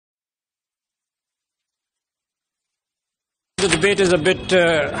The debate is a bit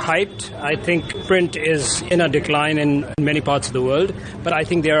hyped. I think print is in a decline in many parts of the world, but I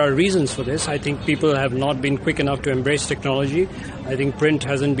think there are reasons for this. I think people have not been quick enough to embrace technology. I think print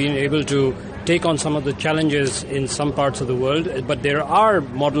hasn't been able to take on some of the challenges in some parts of the world, but there are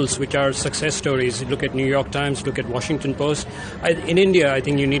models which are success stories. Look at New York Times, look at Washington Post. In India, I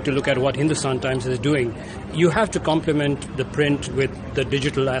think you need to look at what Hindustan Times is doing. You have to complement the print with the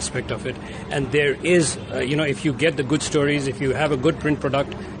digital aspect of it. And there is, if you get the good stories, if you have a good print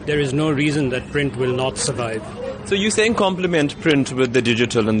product, there is no reason that print will not survive. So you're saying complement print with the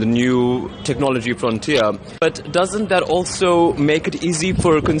digital and the new technology frontier, but doesn't that also make it easy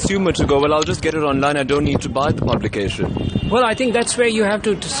for a consumer to go, well, I'll just get it online, I don't need to buy the publication? Well, I think that's where you have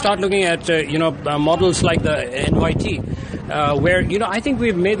to start looking at, models like the NYT, where, I think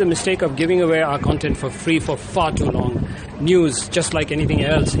we've made the mistake of giving away our content for free for far too long. News, just like anything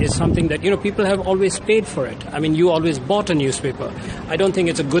else, is something that, people have always paid for it. I mean, you always bought a newspaper. I don't think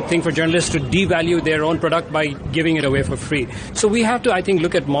it's a good thing for journalists to devalue their own product by giving it away for free. So we have to, I think,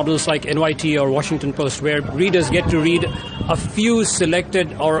 look at models like NYT or Washington Post, where readers get to read a few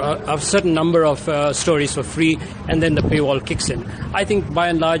selected or a certain number of stories for free, and then the paywall kicks in. I think, by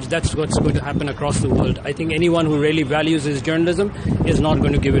and large, that's what's going to happen across the world. I think anyone who really values his journalism is not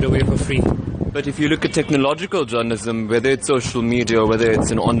going to give it away for free. But if you look at technological journalism, whether it's social media or whether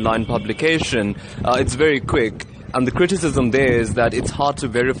it's an online publication, it's very quick. And the criticism there is that it's hard to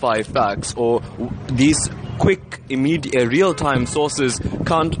verify facts, or these quick, immediate, real-time sources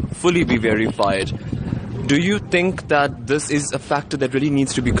can't fully be verified. Do you think that this is a factor that really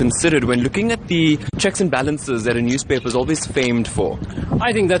needs to be considered when looking at the checks and balances that a newspaper is always famed for?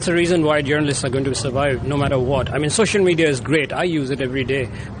 I think that's a reason why journalists are going to survive no matter what. I mean, social media is great. I use it every day.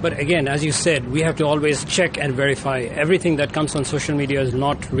 But again, as you said, we have to always check and verify. Everything that comes on social media is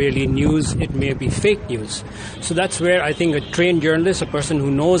not really news. It may be fake news. So that's where I think a trained journalist, a person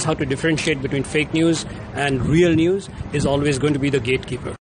who knows how to differentiate between fake news and real news, is always going to be the gatekeeper.